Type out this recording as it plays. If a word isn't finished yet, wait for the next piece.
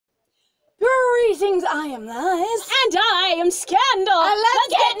Greetings, I am Lies. And I am Scandal. And let's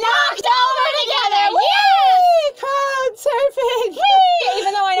get knocked over together. Yay! Crowd surfing. Whee!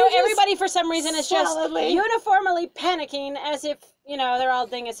 Even though I know everybody for some reason is just solidly uniformly panicking as if, you know, they're all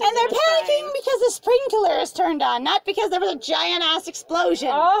dinguses. And they're panicking because the sprinkler is turned on, not because there was a giant-ass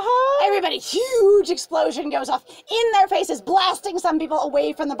explosion. Everybody, huge explosion goes off in their faces, blasting some people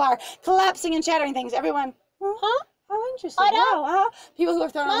away from the bar, collapsing and shattering things. Everyone, huh? How interesting. Wow, people who are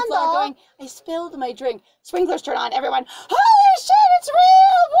thrown on the floor going, I spilled my drink. Sprinklers turn on. Everyone, holy shit, it's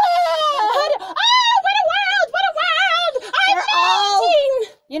real blood! Oh, what a world! What a world! I'm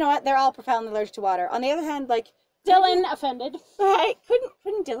melting! You know what? They're all profoundly allergic to water. On the other hand, like, Dylan offended. Right?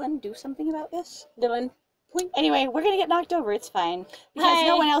 Couldn't Dylan do something about this? Dylan. Point. Anyway, we're gonna get knocked over. It's fine because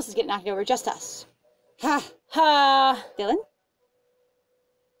no one else is getting knocked over, just us. Ha. Dylan?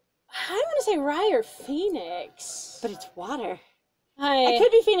 I'm gonna say Rye or Phoenix. But it's water. Hi. It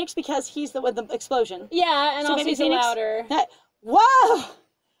could be Phoenix because he's the with the explosion. Yeah, and so also maybe he's Phoenix? louder. Whoa!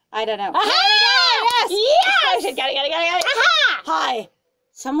 I don't know. Aha! Yes! Yes! Got it. Aha! Hi.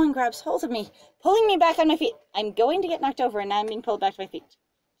 Someone grabs hold of me, pulling me back on my feet. I'm going to get knocked over, and now I'm being pulled back to my feet.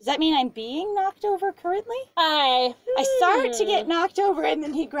 Does that mean I'm being knocked over currently? Hi. I start to get knocked over, and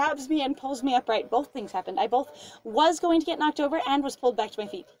then he grabs me and pulls me upright. Both things happened. I both was going to get knocked over and was pulled back to my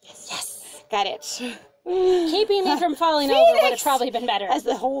feet. Yes. Got it. Keeping me from falling over would have probably been better. As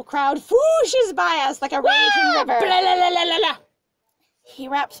the whole crowd whooshes by us like a raging river. Blah, la, la, la, la, la. He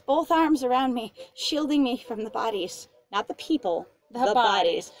wraps both arms around me, shielding me from the bodies. Not the people. The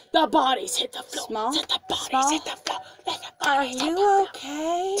bodies. The bodies hit the floor. Small? Let the bodies hit the floor. Let the Are bodies hit you the floor.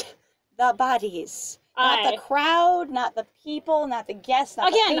 okay? The bodies. Not the crowd, not the people, not the guests, not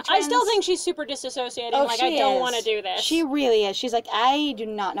the patrons. I still think she's super disassociating. Oh, like, I don't want to do this. She really is. She's like, I do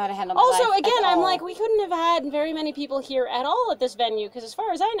not know how to handle my life. Also, again, I'm all. like, we couldn't have had very many people here at all at this venue, because as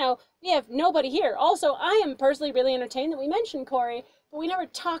far as I know, we have nobody here. Also, I am personally really entertained that we mentioned Corey, but we never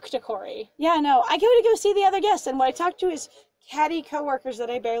talked to Corey. Yeah, no. I go to go see the other guests, and what I talk to is catty coworkers that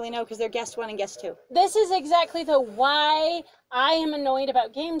I barely know because they're guest one and guest two. This is exactly the why I am annoyed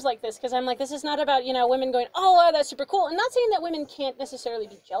about games like this, because I'm like, this is not about, you know, women going, oh, wow, that's super cool. I'm not saying that women can't necessarily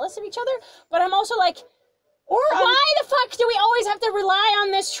be jealous of each other, but I'm also like, why the fuck do we always have to rely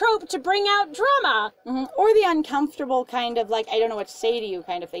on this trope to bring out drama? Or the uncomfortable kind of like, I don't know what to say to you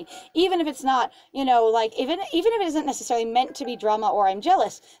kind of thing. Even if it's not, you know, like, even if it isn't necessarily meant to be drama or I'm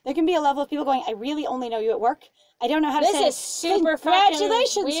jealous, there can be a level of people going, I really only know you at work. I don't know how to say This is super fucking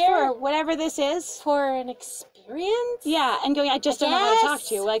congratulations weird. for whatever this is. For an experience? Yeah, and going, I just don't know how to talk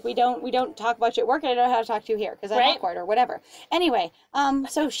to you. Like, we don't talk about you at work, and I don't know how to talk to you here, because I'm awkward or whatever. Anyway,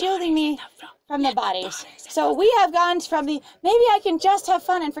 so shielding me from the bodies. So we have gone from the, maybe I can just have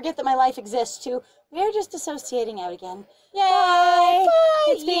fun and forget that my life exists, to, we're just dissociating out again. Yay! Bye!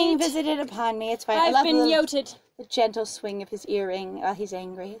 It's being visited upon me. It's fine. I've been yoted. The gentle swing of his earring while he's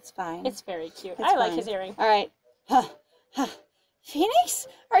angry. It's fine. It's very cute. I like his earring. All right. Phoenix,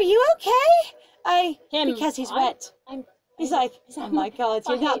 are you okay? Because he's wet. He's like, oh my God,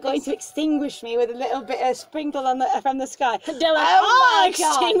 you're not going to extinguish me with a little bit of sprinkle on from the sky. Dylan, oh my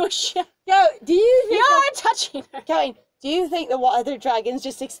God. Extinguish you. Go, do you think You're touching her. Going, do you think the water dragons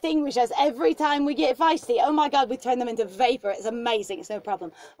just extinguish us every time we get feisty? Oh my God, we turn them into vapor. It's amazing. It's no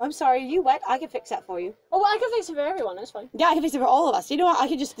problem. I'm sorry, are you wet? I can fix that for you. Oh, well, I can fix it for everyone. That's fine. Yeah, I can fix it for all of us. You know what? I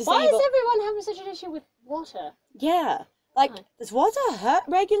can just disable. Why is everyone having such an issue with water? Yeah. Like, does water hurt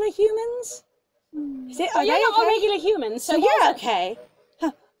regular humans? Is it, you're not a regular human, so you're okay.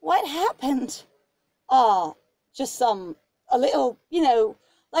 Huh, what happened? Oh, just a little, you know,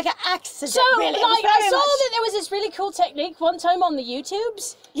 like an accident. So, really. like, I saw that there was this really cool technique one time on the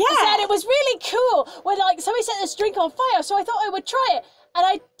YouTubes. Yeah. That it was really cool when, like, somebody set this drink on fire, so I thought I would try it. And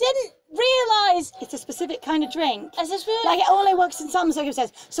I didn't realise it's a specific kind of drink. Like, it only works in some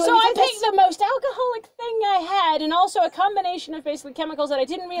circumstances. So I picked the most alcoholic thing I had, and also a combination of basically chemicals that I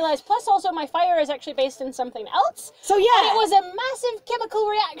didn't realise. Plus, also my fire is actually based in something else. So yeah, and it was a massive chemical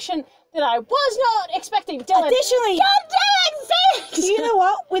reaction that I was not expecting. Dylan, additionally, God damn it, Felix! You know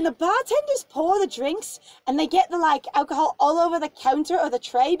what? When the bartenders pour the drinks and they get the like alcohol all over the counter or the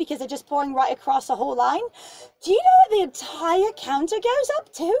tray because they're just pouring right across the whole line, do you know that the entire counter goes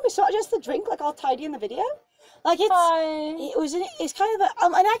up too? It's not just the drink, like all tidy in the video. Like it's kind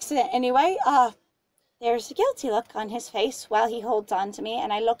of an accident anyway. There's a guilty look on his face while he holds on to me,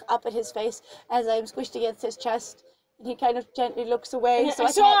 and I look up at his face as I'm squished against his chest. And he kind of gently looks away, so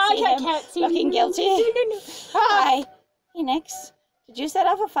I can't see him looking guilty. Hi, Phoenix. Did you set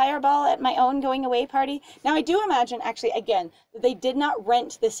off a fireball at my own going away party? Now, I do imagine, actually, again, that they did not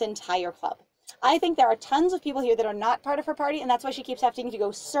rent this entire club. I think there are tons of people here that are not part of her party, and that's why she keeps having to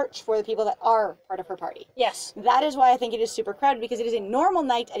go search for the people that are part of her party. Yes. That is why I think it is super crowded, because it is a normal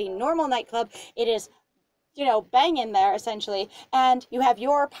night at a normal nightclub. It is, you know, banging there, essentially, and you have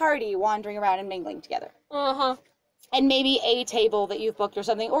your party wandering around and mingling together. Uh-huh. And maybe a table that you've booked or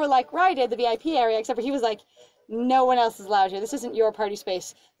something, or like Rye did, the VIP area, except for he was like, no one else is allowed here. This isn't your party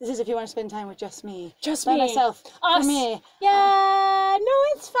space. This is if you want to spend time with just me. Just by me. myself. Us. For me. Yeah, no,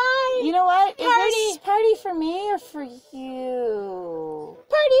 it's fine. You know what? Party. Is this party for me or for you?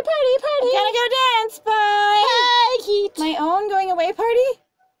 Party. I'm gonna go dance. Bye. Hi, Heat. My own going away party?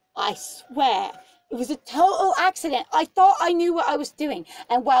 I swear. It was a total accident. I thought I knew what I was doing.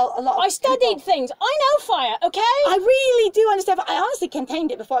 And while a lot of I studied people, things. I know fire, okay? I really do understand. I honestly contained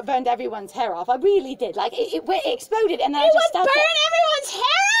it before it burned everyone's hair off. I really did. Like, it exploded and then I You just would stopped burn it. everyone's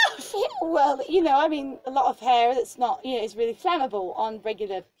hair off! Well, you know, I mean, a lot of hair that's not, you know, is really flammable on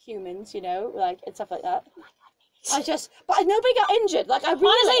regular humans, you know, like, and stuff like that. But nobody got injured. Like, I really,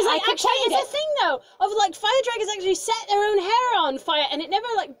 Honestly, it's I like, actually, contained it's a thing though, of like, fire dragons actually set their own hair on fire and it never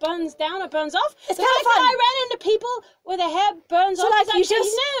like burns down or burns off. It's the kind fact of fun. that I ran into people where their hair burns So off like, is you actually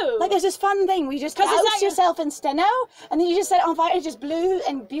just, new. like, there's this fun thing where you just 'Cause it's douse like- yourself in steno, and then you just set it on fire, and it's just blue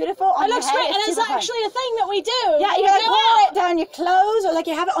and beautiful on it your looks hair. great, and it's super fun. actually a thing that we do. Yeah, We you like go pour out. it down your clothes, or like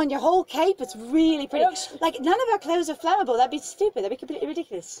you have it on your whole cape. It's really pretty. looks- Like, none of our clothes are flammable. That'd be stupid. That'd be completely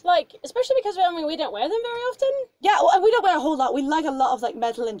ridiculous. Like, especially because I mean, we don't wear them very often. Yeah, well, and we don't wear a whole lot. We like a lot of like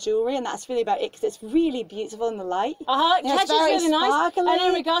metal and jewelry, and that's really about it because it's really beautiful in the light. It Yeah, it's catches very really nice. sparkly. And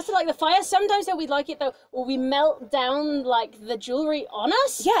in regards to like the fire, sometimes though we like it though, where we melt down like the jewelry on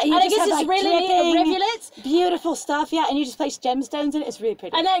us. Yeah, and you and just it have gives like us really neat dripping, rivulets. beautiful stuff. Yeah, and you just place gemstones in it. It's really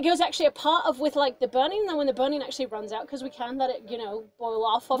pretty. And then it goes actually a part of with like the burning. And then when the burning actually runs out, because we can let it, you know, boil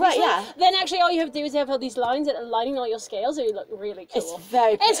off. Obviously. yeah. Then actually all you have to do is have all these lines that are lining all your scales, and you look really cool. It's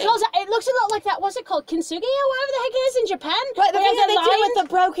very pretty. It's called. It looks a lot like that. What's it called? Kintsugi or whatever the heck it is in Japan. But the where thing you have that they do lines. with the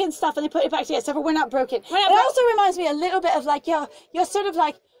broken stuff and they put it back together, so we're not broken. We're not It bro- also reminds me a little bit of like your sort of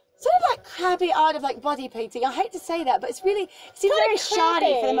like crappy art of like body painting. I hate to say that, but it seems Kinda very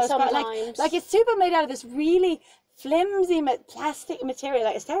shoddy for the most part. sometimes. Like it's super made out of this really flimsy plastic material.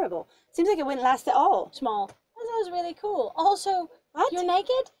 Like it's terrible. Seems like it wouldn't last at all. Small. That was really cool. Also, What? you're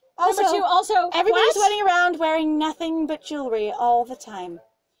naked. Also, Number two, also, everybody's what? running around wearing nothing but jewelry all the time.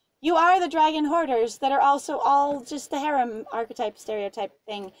 You are the dragon hoarders that are also all just the harem archetype stereotype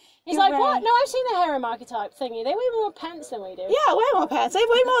thing. He's You're like, what? wearing- No, I've seen the harem archetype thingy. They wear more pants than we do. Yeah, way more pants. They have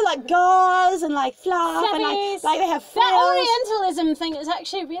way more like gauze and like fluff and Fluffies. like they have That frills. Orientalism thing is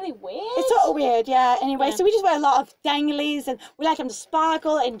actually really weird. It's sort of weird, yeah. Anyway, Yeah. so we just wear a lot of danglies and we like them to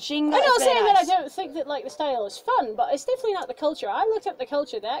sparkle and jingle. I'm not It's really saying that I nice. don't think that like the style is fun, but it's definitely not the culture. I looked up the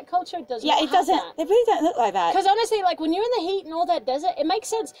culture. That culture doesn't. Yeah, it doesn't. They really don't look like that. Because honestly, like when you're in the heat and all that desert, it makes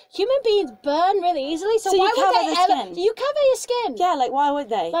sense. Human beings burn really easily, so So you why would cover they the ever? skin. You cover your skin. Yeah, like why would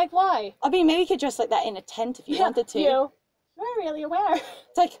they? Like why? I mean, maybe you could dress like that in a tent if you wanted to. You're really aware.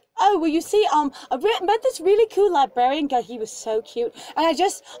 It's like, oh, well, you see, I met this really cool librarian guy. He was so cute, and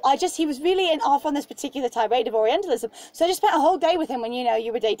he was really off on this particular tirade of Orientalism. So I just spent a whole day with him when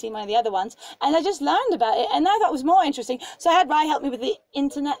you were dating one of the other ones, and I just learned about it, and I thought it was more interesting. So I had Rai help me with the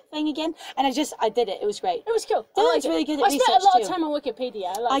internet thing again, and I did it. It was great. It was cool. I Dylan's liked it. really good at I spent a research lot too. of time on Wikipedia.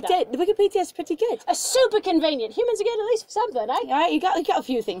 I I like that. did. The Wikipedia is pretty good. It's super convenient. Humans are good at least for something, eh? All right, you got a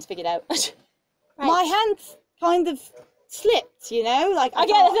few things figured out. Right. My hand kind of slipped, like I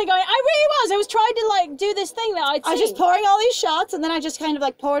get the thing going. I was trying to like do this thing that I'd I was seen. just pouring all these shots, and then I just kind of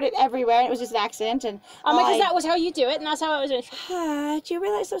like poured it everywhere, and it was just an accident. And because that was how you do it, and that's how I was doing it. do you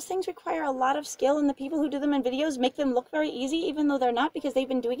realize those things require a lot of skill, and the people who do them in videos make them look very easy, even though they're not, because they've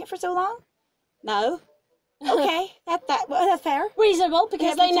been doing it for so long? No. Okay, that's fair. Reasonable, because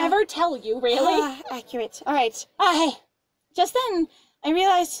Yeah, they but, never tell you, really. Accurate. All right. Hey, just then I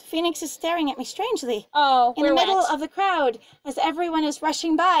realized Phoenix is staring at me strangely. Oh, In we're the middle wet. of the crowd, as everyone is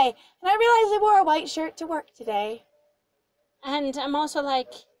rushing by, and I realized I wore a white shirt to work today. And I'm also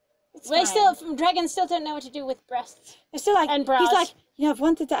like, It's they fine. dragons still don't know what to do with breasts. They're still like, and bras. he's like, I've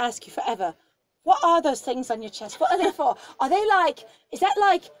wanted to ask you forever. What are those things on your chest? What are they for? Are they like, is that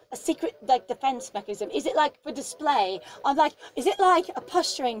like a secret like defense mechanism? Is it like for display? Or like, is it like a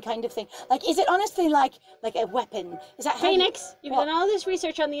posturing kind of thing? Like, is it honestly like a weapon? Is that how you- Phoenix, you've What? done all this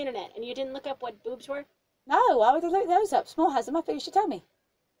research on the internet, and you didn't look up what boobs were? No, why would I look those up? Small has them. I thought you should tell me.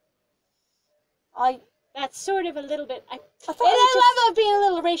 That's sort of a little bit. I At thought it was a level of being a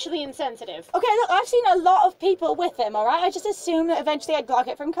little racially insensitive. Okay, look, I've seen a lot of people with him, all right? I just assume that eventually I'd block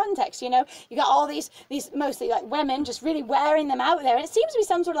it from context, you know? You got all these mostly, like, women just really wearing them out there. And it seems to be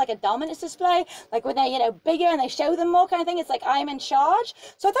some sort of, like, a dominance display. Like, when they're, you know, bigger and they show them more kind of thing. It's like, I'm in charge.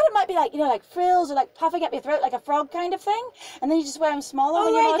 So I thought it might be, like, you know, like frills or, like, puffing up your throat like a frog kind of thing. And then you just wear them smaller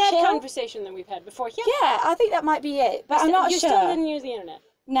when you're more that chill. conversation that we've had before. Yeah, Yeah, I think that might be it. But I'm not you sure. still didn't use the internet.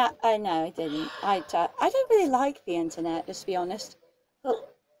 No, I didn't. I don't really like the internet, just to be honest. Well,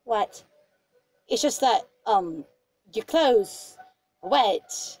 what? It's just that your clothes are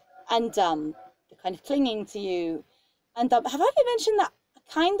wet and they're kind of clinging to you. And have I ever mentioned that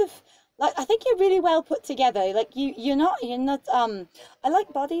kind of like I think you're really well put together. Like you're not I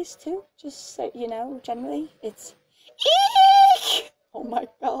like bodies too, just so you know, generally. It's eek! Oh my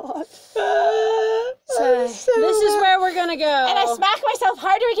god. So this is where we're gonna go. And I smack myself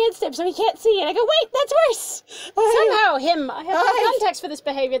harder against him so he can't see. And I go, wait, that's worse. Somehow I have no context for this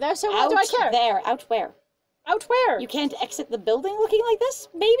behavior though, so what do I care? Out where? Out where? You can't exit the building looking like this,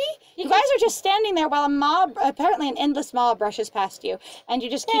 maybe? You guys are just standing there while a mob, apparently an endless mob, brushes past you. And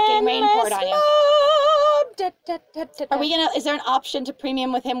you just keep getting rain poured on you. Are we gonna, is there an option to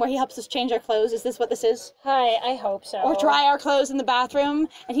premium with him where he helps us change our clothes? Is this what this is? Hi, I hope so. Or dry our clothes in the bathroom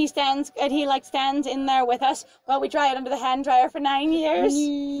and he stands in there with us while we dry it under the hand dryer for 9 years?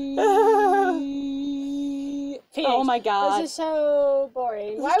 Phoenix, oh my god. This is so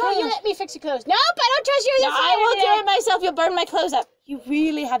boring. Why won't you let me fix your clothes? Nope, I don't trust you. No, I will do it myself. You'll burn my clothes up. You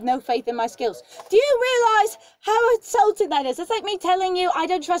really have no faith in my skills. Do you realize how insulting that is? It's like me telling you I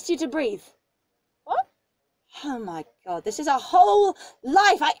don't trust you to breathe. What? Oh my god, this is a whole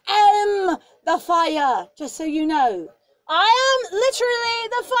life. I am the fire, just so you know. I am literally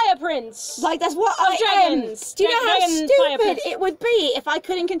the fire prince. Like, that's what I dragons. am. Do you know how stupid it would be if I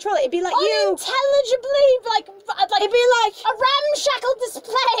couldn't control it? It'd be like you. Unintelligibly, like it'd be like a ramshackle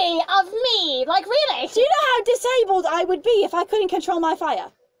display of me. Like, really? Do you know how disabled I would be if I couldn't control my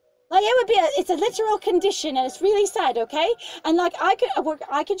fire? Like, it would be it's a literal condition and it's really sad, okay? And like, I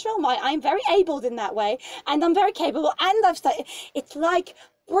control I'm very abled in that way and I'm very capable and I've studied. It's like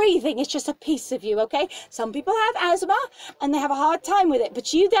breathing is just a piece of you, okay? Some people have asthma and they have a hard time with it,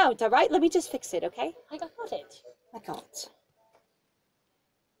 but you don't, all right? Let me just fix it, okay? I got it. I can't.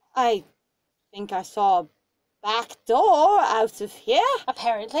 I think I saw a back door out of here.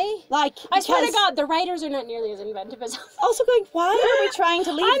 Apparently. Like, I swear to God, the writers are not nearly as inventive as us. Also going, why are we trying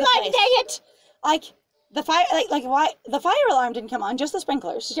to leave I'm the like, place? dang it! Like, the fire, why the fire alarm didn't come on, just the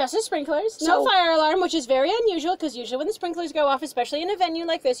sprinklers. Just the sprinklers. So, no fire alarm, which is very unusual, because usually when the sprinklers go off, especially in a venue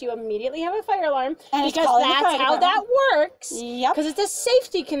like this, you immediately have a fire alarm, and because that's how that works. Yep. Because it's a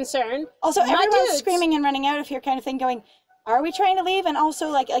safety concern. Also, everyone's screaming and running out of here kind of thing going, are we trying to leave? And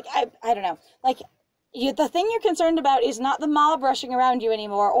also, I don't know. Like, the thing you're concerned about is not the mob rushing around you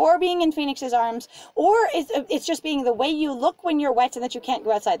anymore, or being in Phoenix's arms, or it's just being the way you look when you're wet and that you can't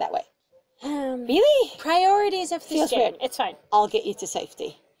go outside that way. Really? Priorities of this Feels game. weird. It's fine. I'll get you to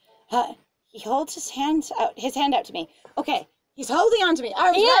safety. He holds his hand out to me. Okay, he's holding on to me.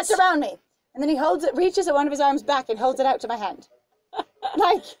 Arms wrapped around me. And then he reaches one of his arms back and holds it out to my hand.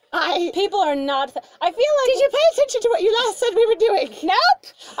 People are not. I feel like. Did you pay attention to what you last said we were doing? Nope.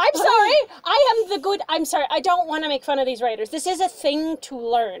 I'm sorry. I'm sorry. I don't want to make fun of these writers. This is a thing to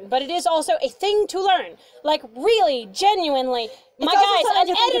learn, but it is also a thing to learn. Like, really, genuinely. My guys,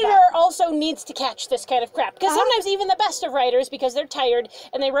 an editor also needs to catch this kind of crap. Because sometimes even the best of writers, because they're tired,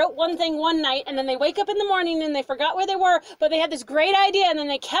 and they wrote one thing one night, and then they wake up in the morning and they forgot where they were, but they had this great idea, and then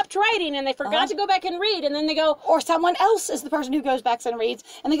they kept writing, and they forgot to go back and read, and then they go... Or someone else is the person who goes back and reads,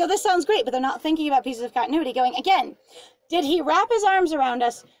 and they go, this sounds great, but they're not thinking about pieces of continuity, going, again, did he wrap his arms around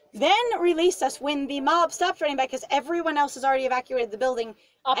us, then release us when the mob stopped running back, because everyone else has already evacuated the building?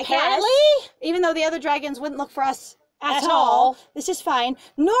 Apparently? Even though the other dragons wouldn't look for us at all. This is fine.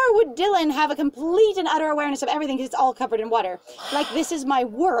 Nor would Dylan have a complete and utter awareness of everything because it's all covered in water. Like, this is my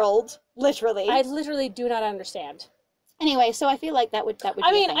world, literally. I literally do not understand. Anyway, so I feel like that would be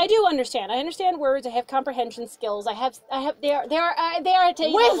I mean, I do understand. I understand words. I have compression skills. They are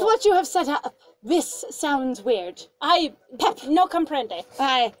attainable. With what you have set up, this sounds weird. No comprende.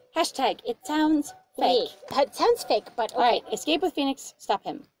 Hashtag, it sounds fake. It sounds fake, but okay. Alright, escape with Phoenix, stop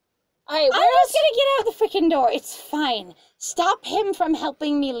him. I'm just gonna get out the freaking door. It's fine. Stop him from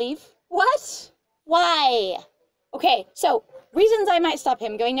helping me leave. What? Why? Okay, so reasons I might stop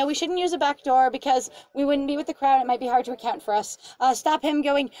him, going, no, we shouldn't use a back door because we wouldn't be with the crowd. It might be hard to account for us. Stop him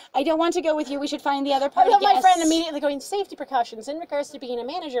going, I don't want to go with you. We should find the other I party love my guests. friend immediately going, safety precautions in regards to being a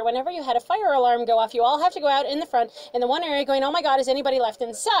manager. Whenever you had a fire alarm go off, you all have to go out in the front in the one area going, oh my God, is anybody left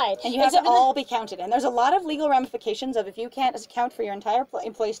inside? And you have to all be counted. And there's a lot of legal ramifications of if you can't account for your entire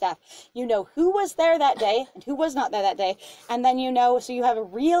employee staff, you know who was there that day and who was not there that day. And then you know, so you have a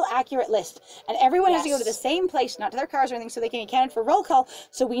real accurate list. And everyone has to go to the same place, not to their cars or anything, so they can be counted for roll call.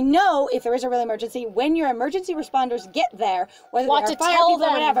 So we know if there is a real emergency, when your emergency responders get there, whether they are fire people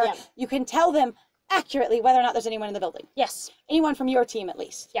or whatever, you can tell them accurately whether or not there's anyone in the building. Yes. Anyone from your team at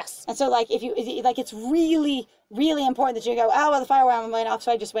least. Yes. And so like if you like it's really, really important that you go, oh well, the fire alarm went off,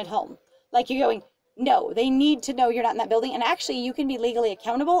 so I just went home. Like you're going, no, they need to know you're not in that building. And actually you can be legally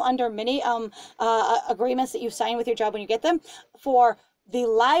accountable under many agreements that you sign with your job when you get them for the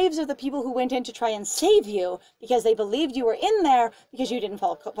lives of the people who went in to try and save you because they believed you were in there because you didn't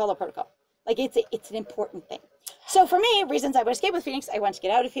follow protocol. Like it's an important thing. So for me, reasons I would escape with Phoenix, I want to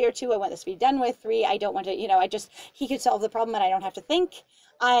get out of here. 2, I want this to be done with. 3, I don't want to, he could solve the problem and I don't have to think.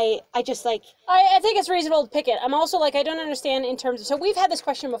 I just like... I think it's reasonable to pick it. I'm also like, I don't understand in terms of... So we've had this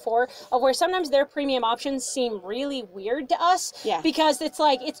question before of where sometimes their premium options seem really weird to us. Yeah. Because it's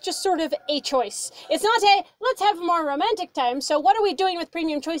like, it's just sort of a choice. It's not a, let's have more romantic times. So what are we doing with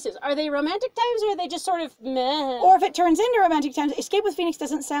premium choices? Are they romantic times or are they just sort of meh? Or if it turns into romantic times, Escape with Phoenix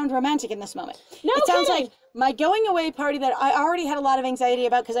doesn't sound romantic in this moment. No It sounds kidding. like my going away party that I already had a lot of anxiety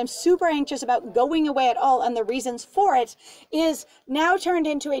about because I'm super anxious about going away at all and the reasons for it is now turned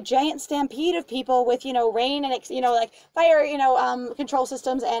into a giant stampede of people with, rain and, like fire, control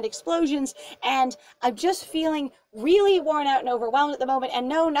systems and explosions. And I'm just feeling really worn out and overwhelmed at the moment. And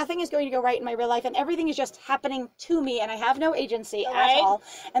no, nothing is going to go right in my real life and everything is just happening to me and I have no agency at all.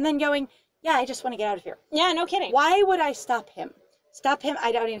 And then going, yeah, I just want to get out of here. Yeah, no kidding. Why would I stop him? Stop him.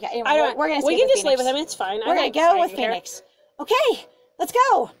 I don't even care. Anyway, we're gonna we can just leave with him. It's fine. We're gonna go with Phoenix. Okay, let's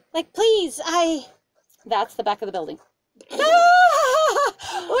go. Like, please, That's the back of the building. Look at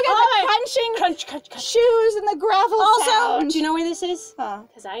the crunching shoes and the gravel sound. Do you know where this is? Huh.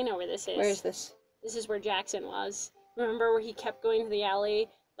 Because I know where this is. Where is this? This is where Jackson was. Remember where he kept going to the alley?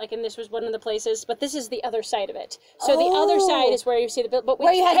 Like, and this was one of the places, but this is the other side of it. So the other side is where you see the building, but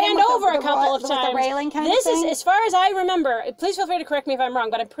we panned over a couple of times. The railing kind this of thing? is, as far as I remember, please feel free to correct me if I'm wrong,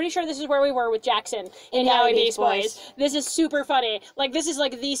 but I'm pretty sure this is where we were with Jackson in Yowie Beast Boys. This is super funny. Like, this is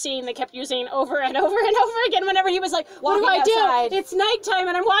like the scene they kept using over and over and over again whenever he was like, what do I do? It's nighttime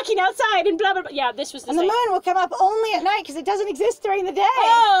and I'm walking outside and blah, blah, blah. Yeah, this was the And the moon will come up only at night because it doesn't exist during the day.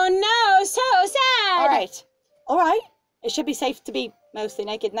 Oh, no, so sad. All right. It should be safe to be mostly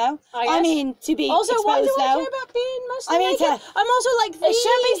naked now. I mean, to be also, exposed why do now. I care about being mostly naked? I'm also like, it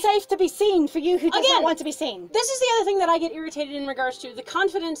should be safe to be seen for you who doesn't want to be seen. This is the other thing that I get irritated in regards to the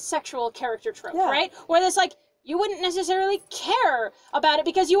confident sexual character trope, right? Where it's like, you wouldn't necessarily care about it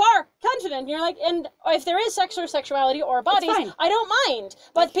because you are confident. You're like, and if there is sex or sexuality or bodies, I don't mind.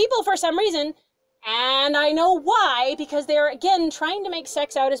 But people, for some reason... And I know why, because they're, again, trying to make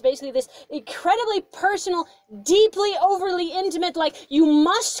sex out as basically this incredibly personal, deeply, overly intimate, like, you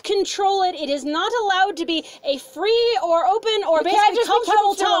must control it. It is not allowed to be a free or open or basically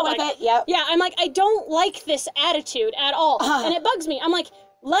comfortable topic. With it. Yep. Yeah, I'm like, I don't like this attitude at all. And it bugs me. I'm like,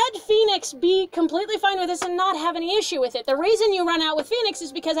 let Phoenix be completely fine with this and not have any issue with it. The reason you run out with Phoenix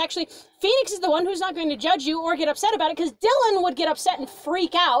is because actually Phoenix is the one who's not going to judge you or get upset about it because Dylan would get upset and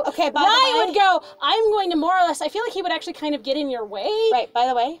freak out. Okay, by Ryan the way, would go, I'm going to more or less, I feel like he would actually kind of get in your way. Right, by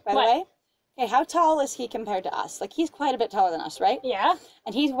the way, okay, how tall is he compared to us? Like, he's quite a bit taller than us, right? Yeah.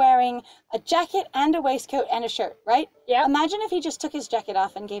 And he's wearing a jacket and a waistcoat and a shirt, right? Yeah. Imagine if he just took his jacket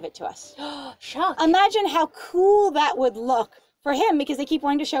off and gave it to us. Shock. Imagine how cool that would look. For him, because they keep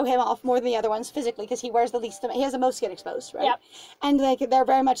wanting to show him off more than the other ones physically, because he wears the least, he has the most skin exposed, right? Yep. And like they're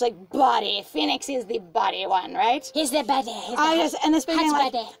very much like body. Phoenix is the body one, right? He's the body. And this big thing,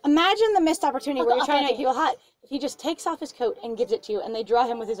 like, imagine the missed opportunity where you're trying to make people hot. If he just takes off his coat and gives it to you, and they draw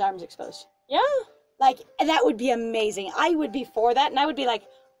him with his arms exposed. Yeah. Like, that would be amazing. I would be for that, and I would be like,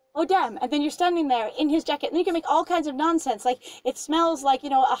 oh damn, and then you're standing there in his jacket, and you can make all kinds of nonsense, like, it smells like, a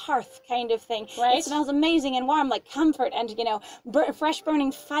hearth kind of thing. Right. It smells amazing and warm, like comfort, and, fresh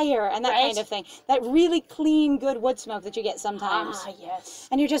burning fire, and that kind of thing. That really clean, good wood smoke that you get sometimes. Ah, yes.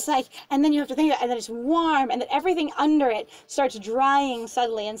 And you're just like, and then you have to think, and then it's warm, and then everything under it starts drying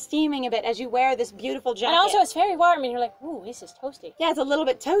suddenly, and steaming a bit as you wear this beautiful jacket. And also, it's very warm, and you're like, ooh, this is toasty. Yeah, it's a little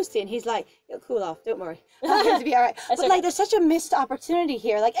bit toasty, and he's like, it'll cool off, don't worry. I'm going to be all right. But, like, there's such a missed opportunity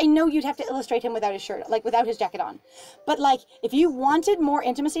here. Like, I know you'd have to illustrate him without his shirt, like without his jacket on. But like, if you wanted more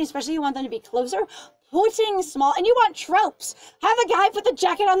intimacy, especially you want them to be closer, putting small, and you want tropes. Have a guy put the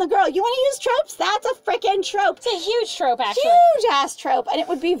jacket on the girl. You want to use tropes? That's a freaking trope. It's a huge trope, actually. Huge ass trope, and it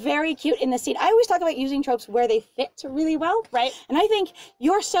would be very cute in the scene. I always talk about using tropes where they fit really well. Right. And I think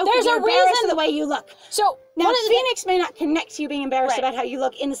you're so There's a embarrassed reason- of the way you look. So Now, Phoenix may not connect to you being embarrassed Right. about how you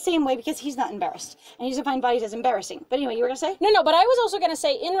look in the same way because he's not embarrassed. And he doesn't find bodies as embarrassing. But anyway, you were going to say? No, but I was also going to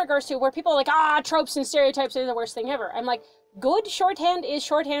say, in regards to where people are like, tropes and stereotypes are the worst thing ever. I'm like, good shorthand is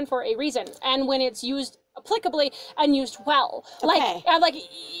shorthand for a reason. And when it's used applicably and used well. Okay.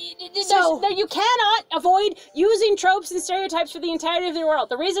 So you cannot avoid using tropes and stereotypes for the entirety of the world.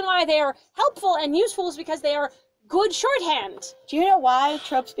 The reason why they are helpful and useful is because they are good shorthand. Do you know why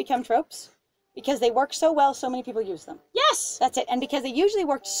tropes become tropes? Because they work so well, so many people use them. Yes. That's it. And because they usually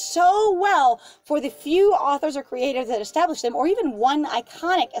worked so well for the few authors or creators that established them, or even one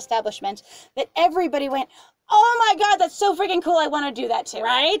iconic establishment, that everybody went, oh my God, that's so freaking cool. I want to do that too.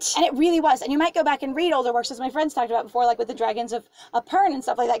 Right? And it really was. And you might go back and read older works, as my friends talked about before, like with the Dragons of Pern and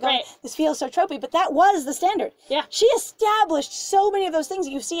stuff like that. Going, Right. This feels so tropey, but that was the standard. Yeah. She established so many of those things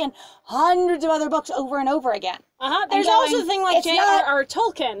that you see in hundreds of other books over and over again. There's going, also a thing like it's not- J.R.R.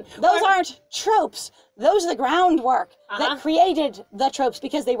 Tolkien. Those aren't tropes. Those are the groundwork that created the tropes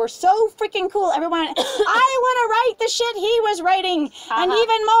because they were so freaking cool. Everyone, I want to write the shit he was writing and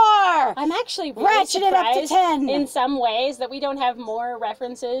even more. I'm actually really Ratchet it up to surprised 10. in some ways that we don't have more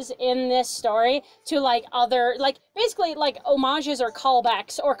references in this story to like other, like basically like homages or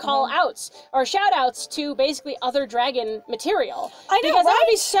callbacks or call outs or shout outs to basically other dragon material. I know, because that would right?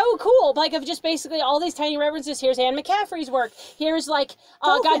 be so cool. Like of just basically all these tiny references. Here's Anne McCaffrey's work. Here's like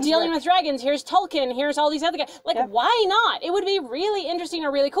God Tolkien's Dealing work. with Dragons. Here's Tolkien. Here's all these other guys. Like why not? It would be really interesting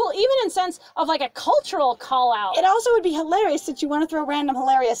or really cool, even in sense of like a cultural call out. It also would be hilarious since you want to throw random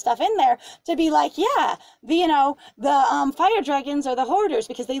hilarious stuff in there to be like, yeah, the fire dragons are the hoarders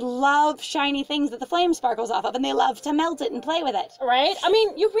because they love shiny things that the flame sparkles off of and they love to melt it and play with it. Right? I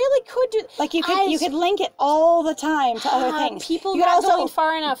mean, you really could do Like you could link it all the time to other things. People you could not also going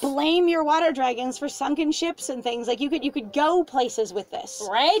far enough. blame your water dragons for sunken ships and things. Like you could go places with this.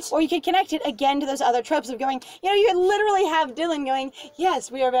 Right? Or you could connect it again to those other tropes of going, you could literally have Dylan going,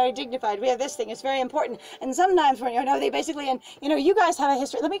 yes, we are very dignified. We have this thing. It's very important. And sometimes when, they basically, and, you guys have a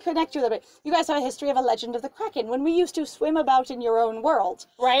history. Let me connect you a little bit. You guys have a history of a legend of the Kraken when we used to swim about in your own world.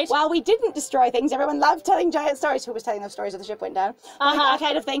 Right. While we didn't destroy things, everyone loved telling giant stories. Who was telling those stories if the ship went down? Like that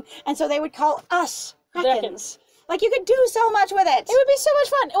kind of thing. And so they would call us Krakens. Like, you could do so much with it. It would be so much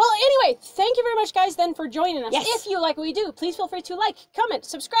fun. Well, anyway, thank you very much, guys, then, for joining us. Yes. If you like what we do, please feel free to like, comment,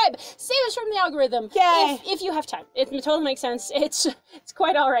 subscribe, save us from the algorithm. Yay. If you have time. It totally makes sense. It's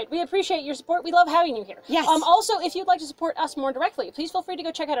quite all right. We appreciate your support. We love having you here. Yes. Also, if you'd like to support us more directly, please feel free to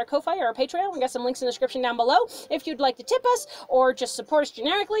go check out our Ko-Fi or our Patreon. We got some links in the description down below. If you'd like to tip us, or just support us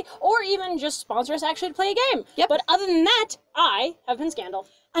generically, or even just sponsor us actually to play a game. Yep. But other than that, I have been Scandal.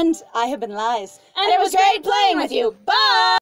 And I have been Lies. And it was great playing with you. Bye!